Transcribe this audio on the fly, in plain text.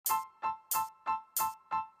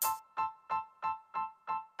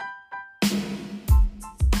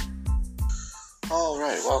All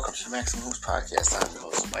right, welcome to the Maximum Hoops Podcast. I'm your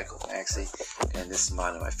host, Michael Maxey, and this is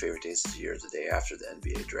one of my favorite days of the year, the day after the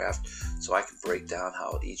NBA draft, so I can break down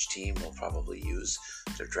how each team will probably use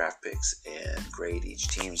their draft picks and grade each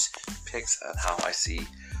team's picks and how I see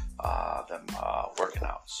them working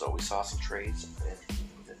out. So we saw some trades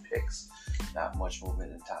within picks, not much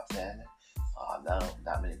movement in top 10,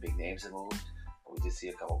 not many big names that moved, but we did see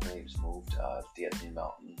a couple of names moved. D'Anthony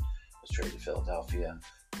Melton was traded to Philadelphia.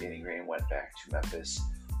 Danny Green went back to Memphis.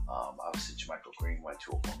 Obviously, JaMychal Green went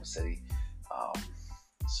to Oklahoma City.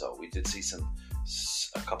 So we did see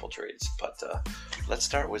a couple trades. But let's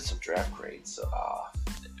start with some draft grades.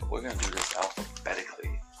 We're going to do this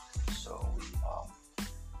alphabetically, so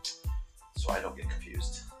I don't get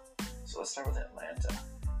confused. So let's start with Atlanta.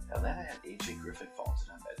 Atlanta had A.J. Griffin vaulted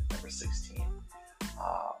him at number 16.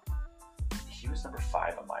 He was number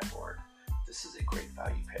 5 on my board. This is a great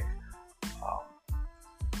value pick.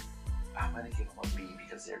 I'm going to give them a B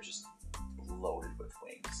because they're just loaded with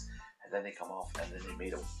wings. And then they come off and then they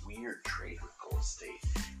made a weird trade with Golden State.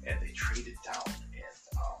 And they traded down.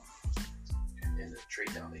 And in the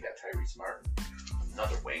trade down, they got Tyrese Martin,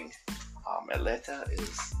 another wing. Atlanta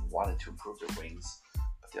wanted to improve their wings,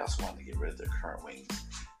 but they also wanted to get rid of their current wings.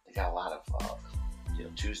 They got a lot of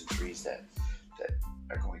 2s and 3s that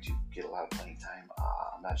are going to get a lot of playing time.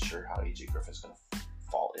 I'm not sure how A.J. Griffin's going to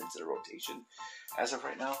fall into the rotation as of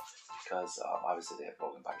right now, because obviously they have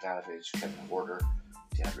Bojan Bogdanovic, Kevin Porter,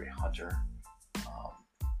 DeAndre Hunter,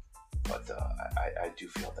 but I do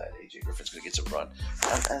feel that A.J. Griffin's going to get some run,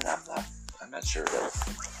 and I'm not sure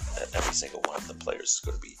that every single one of the players is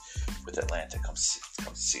going to be with Atlanta comes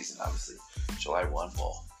season. Obviously, July 1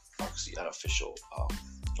 will mark the unofficial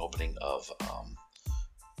opening of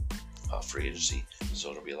free agency, so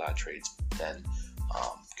there'll be a lot of trades then.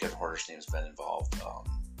 Kevin Porter's name has been involved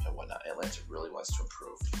and whatnot. Atlanta really wants to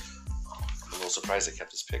improve. I'm a little surprised they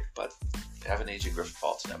kept this pick, but having A.J. Griffin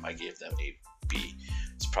fall to them, I gave them a B.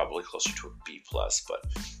 It's probably closer to a B+, but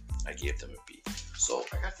I gave them a B. So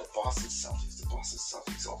I got the Boston Celtics. The Boston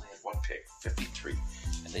Celtics only had one pick, 53,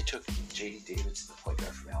 and they took J.D. Davidson, the point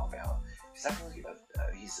guard from Alabama. He's not really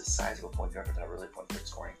he's the size of a point guard, but not really a point guard,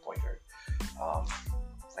 scoring point guard.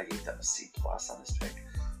 I gave them a C+ on this pick.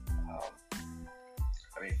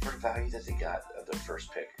 For the value that they got of their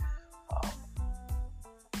first pick,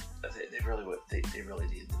 they really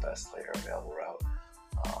needed the best player available out.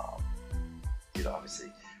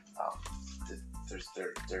 Obviously,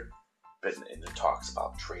 they're been in the talks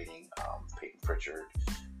about trading Peyton Pritchard,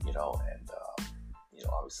 and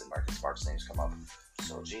obviously Marcus Smart's names come up.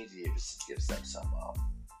 So J.D. Davis gives them some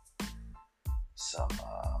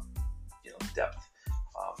depth.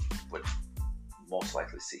 Would most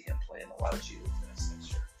likely see him playing a lot of G League minutes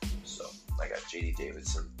next year. So I got J.D.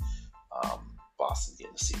 Davidson, Boston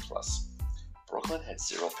getting a C+. Brooklyn had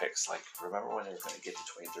 0 picks. Remember when they were going to get the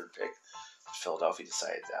 23rd pick? Philadelphia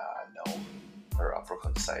decided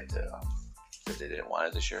Brooklyn decided that they didn't want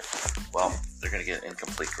it this year. Well, they're going to get an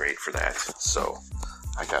incomplete grade for that. So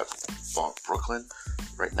I got Brooklyn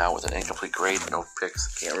right now with an incomplete grade, no picks.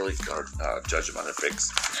 Can't really judge them on their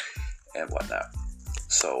picks and whatnot.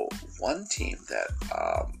 So one team that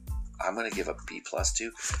I'm going to give a B+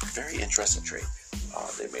 to, very interesting trade.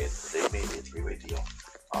 They made a 3-way deal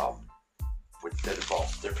that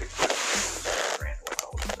involved their pick. Perfect.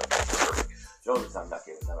 The only reason I'm not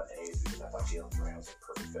giving them an A is because I thought Jalen Duran was a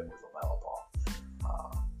perfect fit with LaMelo Ball.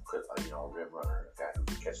 A rim runner, a guy who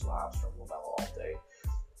could catch lobs from LaMelo all day.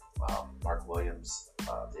 Mark Williams,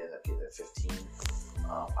 they ended up getting at 15.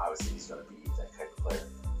 Obviously, he's going to be that type of player.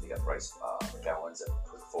 They got Bryce McGowens that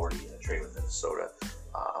put 40 in a trade with Minnesota.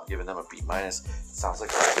 I'm giving them a B-. It sounds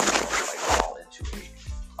like they're going to fall into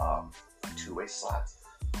a 2-way slot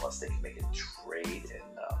unless they can make a trade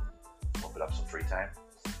and open up some free time,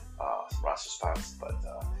 some roster spots. But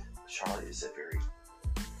Charlotte is a very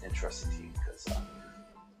interesting team because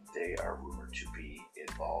they are rumored to be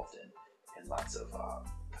involved in lots of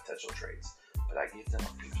potential trades. But I gave them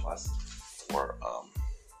a B+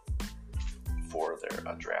 for their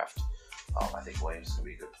draft. I think Williams is going to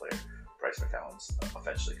be a good player. Bryce McGowens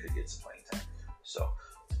eventually could get some playing time. So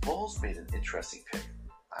the Bulls made an interesting pick.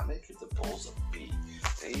 I'm going to give the Bulls a B.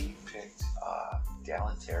 They picked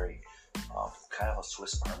Dallin Terry, kind of a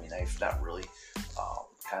Swiss Army knife, not really,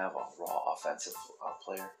 kind of a raw offensive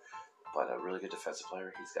player, but a really good defensive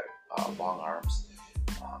player. He's got long arms.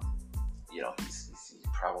 He's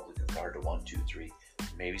probably can guard to 1, 2, 3,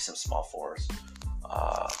 maybe some small fours.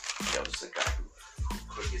 Just a guy who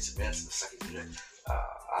could get some minutes in the second unit.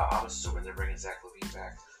 I'm assuming they're bringing Zach LaVine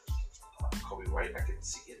back. Kobe White, I can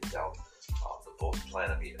see getting dealt. The Bulls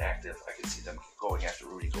plan on being active. I can see them going after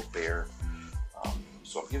Rudy Gobert.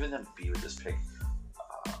 So I'm giving them B with this pick.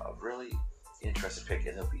 A really interesting pick,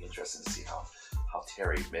 and it'll be interesting to see how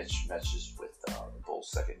Terry matches with the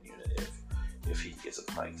Bulls' second unit if he gets a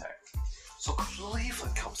playing time. So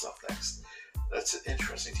Cleveland comes up next. That's an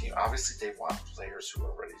interesting team. Obviously, they want players who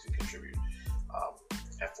are ready to contribute.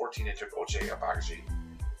 At 14, they took Ochai Agbaji,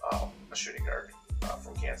 a shooting guard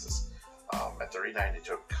from Kansas. At 39, they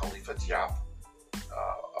took Khalifa Diop,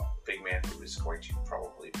 a big man who is going to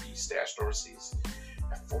probably be stashed overseas.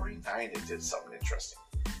 At 49, they did something interesting.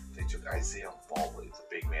 They took Isaiah Mobley, the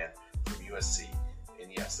big man from USC,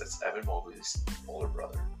 and yes, that's Evan Mobley's older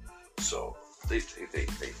brother. So they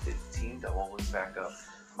teamed up Mobley's back up.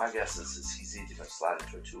 My guess is he's either going to slide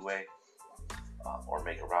into a two-way or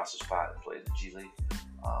make a roster spot and play in the G League.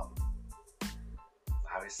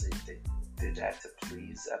 Obviously, they did that to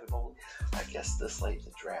please Evan Mobley. I guess this late in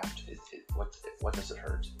the draft, what does it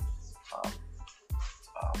hurt?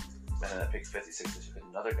 And then at pick 56, they took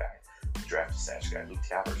another guy, the draft stash guy, Luke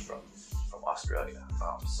Tappers from Australia.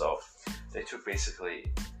 So they took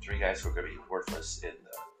basically three guys who are going to be worthless in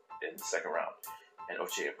the second round. And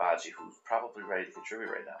Ochai Agbaji, who's probably ready to contribute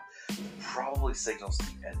right now, probably signals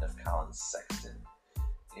the end of Colin Sexton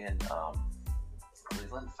in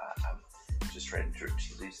Cleveland. I'm just ready to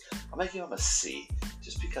tea leaves. I'm going to give him a C,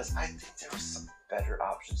 just because I think there were some better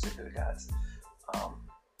options they could have got.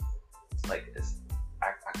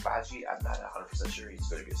 Agbaji, I'm not 100% sure he's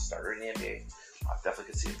going to be a starter in the NBA. I definitely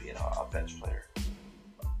could see him being a bench player.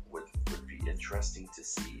 Would be interesting to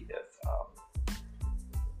see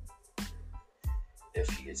if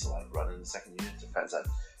he gets a lot of run in the second unit. Depends on,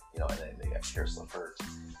 and then they got Karis LeVert.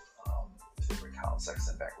 If they bring Colin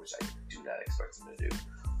Sexton back, which I do not expect them to do.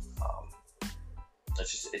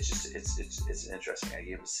 It's interesting. I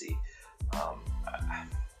gave him a C.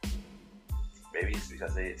 Maybe it's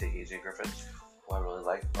because they take AJ Griffin, who I really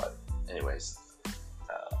like, but anyways,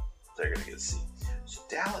 they're going to get a C. So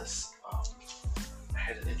Dallas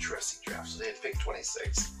had an interesting draft. So they had pick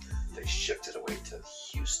 26. They shipped it away to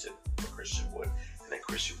Houston for Christian Wood, and then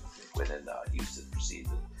Christian Wood and Houston proceeded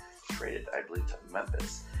and traded, I believe, to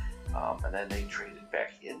Memphis. And then they traded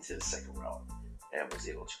back into the second round and was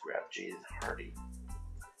able to grab Jaden Hardy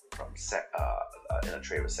from in a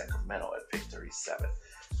trade with Sacramento at pick 37.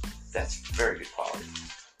 That's very good quality.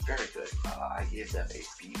 Very good. I gave them a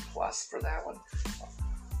B+ for that one.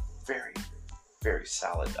 Very, very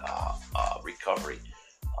solid recovery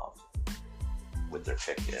with their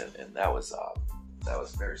pick, and that was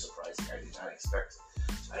very surprising. I did not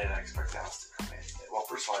expect Dallas to come in. Well,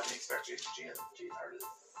 first of all, I didn't expect Jaden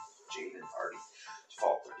Hardy to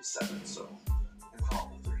fall 37. So him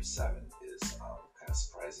falling 37 is kind of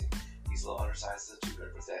surprising. He's a little undersized as a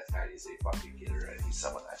two-guard, but that guy is a fucking getter, and he's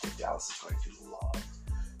someone I think Dallas is going to love.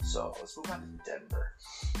 So let's move on to Denver.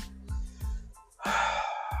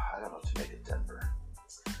 I don't know what to make of Denver.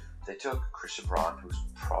 They took Christian Braun, who's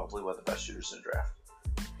probably one of the best shooters in the draft.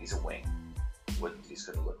 He's a wing. He's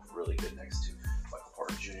going to look really good next to Michael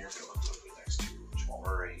Porter Jr. He's going to look really good next to Jamal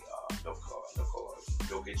Murray, Nikola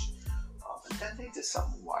Jokic. And then they did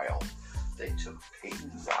something wild. They took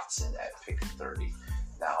Peyton Watson at pick 30.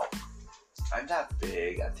 Now, I'm not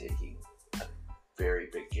big on taking a very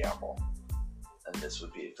big gamble, and this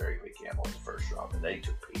would be a very big gamble in the first round. And they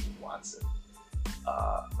took Peyton Watson,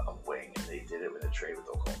 a wing, and they did it with a trade with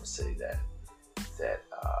Oklahoma City that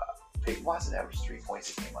Peyton Watson averaged 3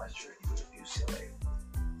 points a game last year. He was at UCLA.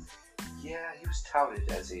 Yeah, he was touted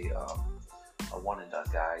as a one and done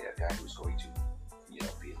guy, a guy who's going to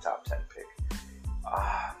be a top 10 pick.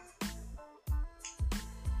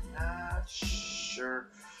 Not sure.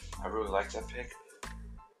 I really like that pick.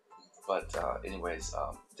 But anyways,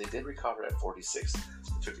 they did recover at 46. They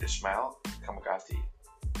took Ismail Kamagati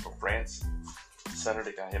from France. Center,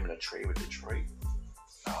 they got him in a trade with Detroit.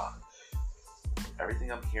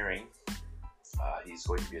 Everything I'm hearing, he's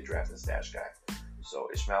going to be a draft and stash guy. So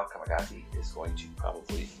Ismail Kamagati is going to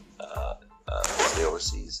probably stay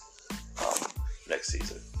overseas next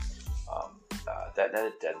season. That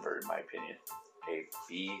netted Denver, in my opinion, a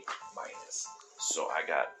B-. So I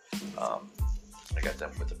got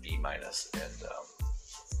them with a B-, and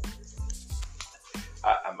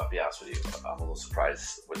I'm gonna be honest with you, I'm a little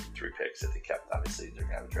surprised with the 3 picks that they kept. Obviously, they're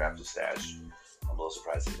gonna have a draft and stash. I'm a little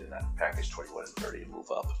surprised they did not package 21 and 30 and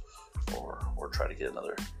move up, or try to get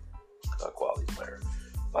another quality player.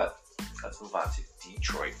 But let's move on to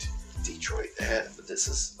Detroit. This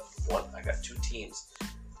is one. I got 2 teams.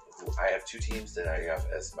 I have 2 teams that I have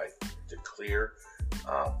as the clear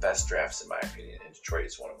best drafts in my opinion, and Detroit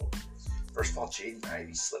is one of them. First of all, Jaden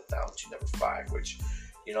Ivey slipped down to number 5, which,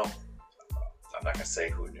 I'm not gonna say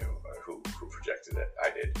who who projected it. I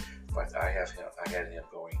did, but I had him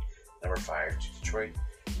going number 5 to Detroit.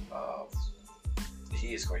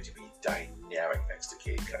 He is going to be dynamic next to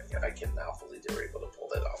Cade Cunningham. I cannot believe they were able to pull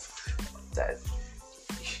that off. That,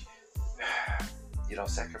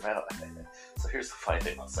 Sacramento. So here's the funny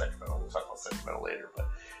thing about Sacramento. We'll talk about Sacramento later, but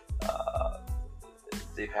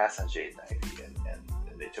they passed on Jaden Ivey,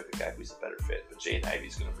 and they took a guy who's a better fit. But Jaden Ivey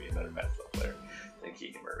is going to be a better basketball player than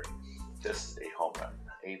Keegan Murray. This is a home run,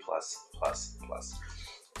 A++++.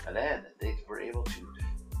 And then they were able to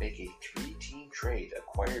make a 3-team trade,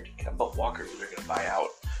 acquired Kemba Walker, who they're going to buy out,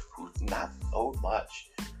 who's not owed much.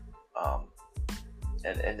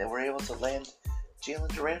 And they were able to land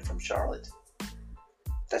Jalen Durant from Charlotte.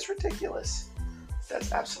 That's ridiculous.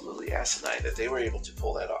 That's absolutely asinine that they were able to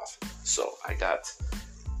pull that off. So I got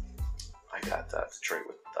Detroit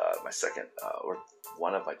with my second, or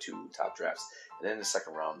one of my 2 top drafts. And then in the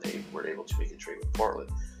second round, they were able to make a trade with Portland.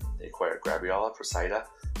 They acquired Gabriela Procida,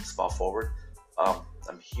 small forward.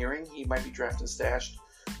 I'm hearing he might be drafted and stashed,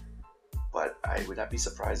 but I would not be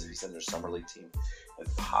surprised if he's in their summer league team and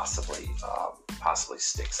possibly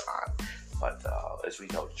sticks on. But as we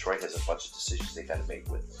know, Detroit has a bunch of decisions they got to make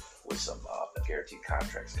with some guaranteed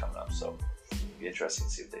contracts coming up. So it'll be interesting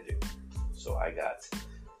to see what they do. So I got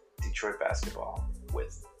Detroit basketball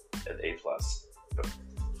with an A+. But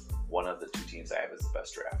one of the 2 teams I have is the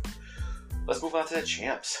best draft. Let's move on to the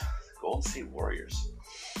champs, Golden State Warriors.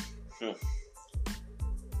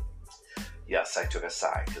 Yes, I took a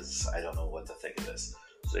sigh because I don't know what to think of this.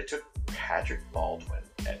 So they took Patrick Baldwin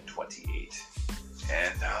at 28.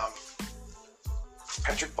 And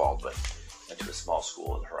Patrick Baldwin went to a small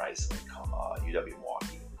school in Horizon called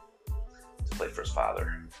UW-Milwaukee to play for his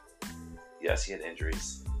father. Yes, he had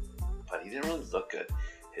injuries, but he didn't really look good.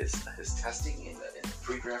 His testing in the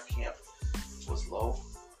pre-draft camp was low.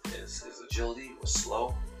 His agility was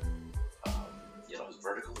slow. His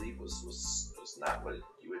vertical leap was not what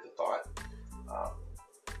you would have thought.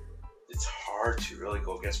 It's hard to really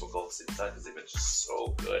go against what Golden State's done because they've been just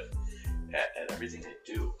so good at everything they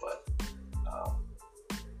do. But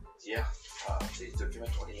they took him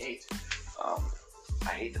at 28. I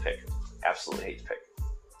hate the pick. Absolutely hate the pick.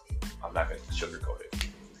 I'm not going to sugarcoat it.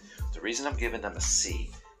 The reason I'm giving them a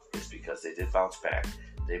C is because they did bounce back.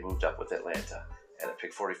 They moved up with Atlanta. And at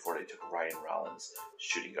pick 44, they took Ryan Rollins,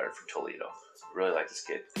 shooting guard from Toledo. Really like this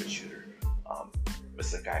kid, good shooter.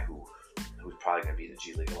 This is a guy who's probably going to be in the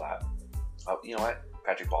G League a lot. You know what?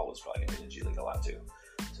 Patrick Baldwin's probably going to be in the G League a lot too.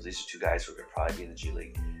 So these are 2 guys who are going to probably be in the G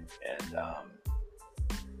League, and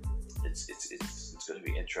it's going to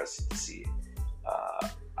be interesting to see.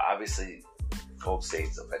 Obviously, Golden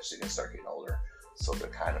State's eventually going to start getting older, so they're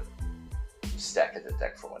kind of stacking the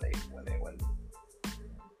deck for when they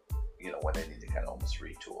need to kind of almost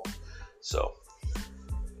retool. So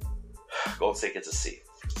Golden State gets a C.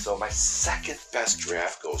 So my second best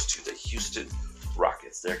draft goes to the Houston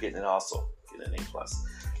Rockets. They're getting an A+.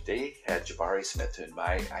 They had Jabari Smith, and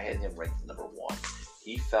I had him ranked number 1.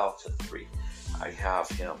 He fell to 3. I have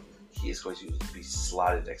him. He is going to be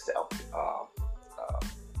slotted next to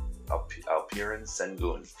Alperen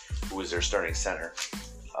Sengun, who is their starting center.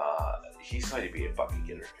 He's going to be a bucket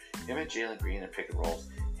getter. Him and Jalen Green in pick and rolls.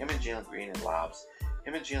 Him and Jalen Green in lobs.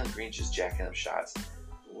 Him and Jalen Green just jacking up shots.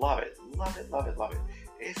 Love it.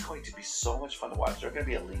 It's going to be so much fun to watch. They're going to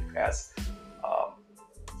be a league pass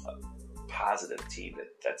positive team.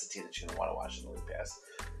 That's a team that you're going to want to watch in the league pass.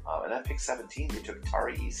 And at pick 17, they took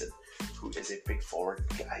Tari Eason, who is a big forward.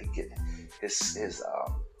 I get his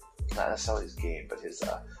not necessarily his game, but his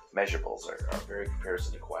measurables are very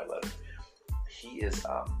comparison to Kawhi Leonard. He's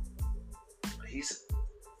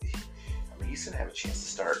going to have a chance to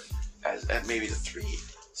start at maybe the 3.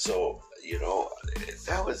 So,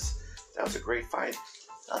 that was a great find.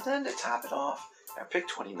 And then to top it off, at pick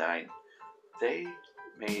 29, they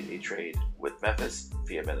made a trade with Memphis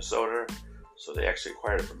via Minnesota. So they actually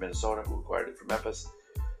acquired it from Minnesota, who acquired it from Memphis.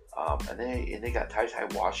 And they got Ty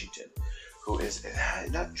Washington, who is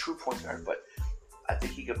not a true point guard, but I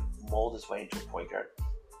think he could mold his way into a point guard,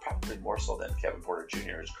 probably more so than Kevin Porter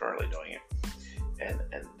Jr. is currently doing it. And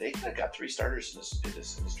they kind of got 3 starters in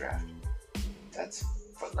this draft. That's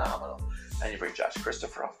phenomenal. And you bring Josh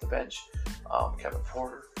Christopher off the bench, Kevin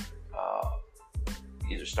Porter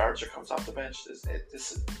either starts or comes off the bench.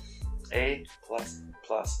 This is A++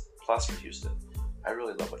 for Houston. I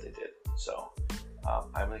really love what they did. So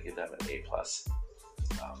I'm going to give them an A+.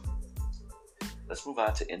 Let's move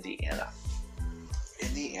on to Indiana.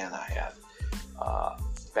 Indiana had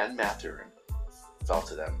Ben Mathurin fell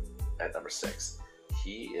to them at number 6.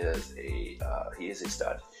 He is a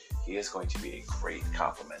stud. He is going to be a great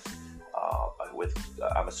complement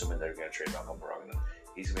I'm assuming they're going to trade Malcolm Brogdon.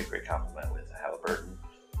 He's going to be a great complement with Halliburton,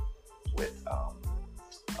 with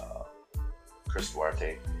Chris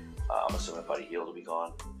Duarte. I'm assuming Buddy Hield will be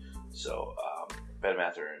gone. So Ben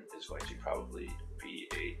Mathurin is going to probably be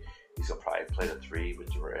he's going to probably play the 3 with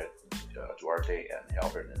Duarte and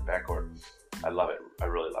Halliburton in the backcourt. I love it. I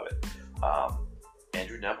really love it.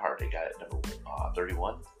 Andrew Nembhard, they got it number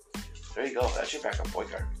 31. There you go. That's your backup point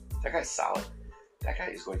guard. That guy's solid. That guy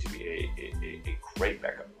is going to be a great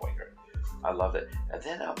backup point guard. I love it. And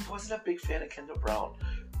then I wasn't a big fan of Kendall Brown,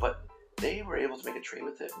 but they were able to make a trade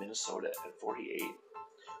with Minnesota at 48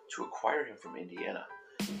 to acquire him from Indiana,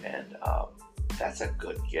 and that's a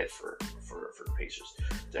good get for the Pacers.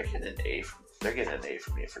 They're getting an A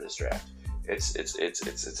from me for this draft. It's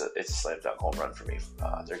a slam dunk home run for me.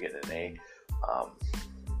 They're getting an A.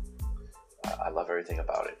 I love everything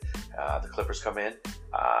about it. The Clippers come in.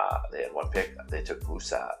 They had 1 pick. They took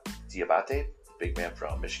Moussa Diabate, big man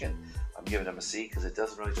from Michigan. I'm giving him a C because it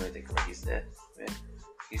doesn't really do anything for me.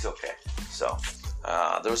 He's okay. So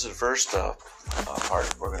those are the first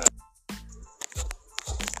part. We're gonna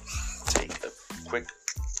take a quick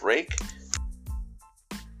break.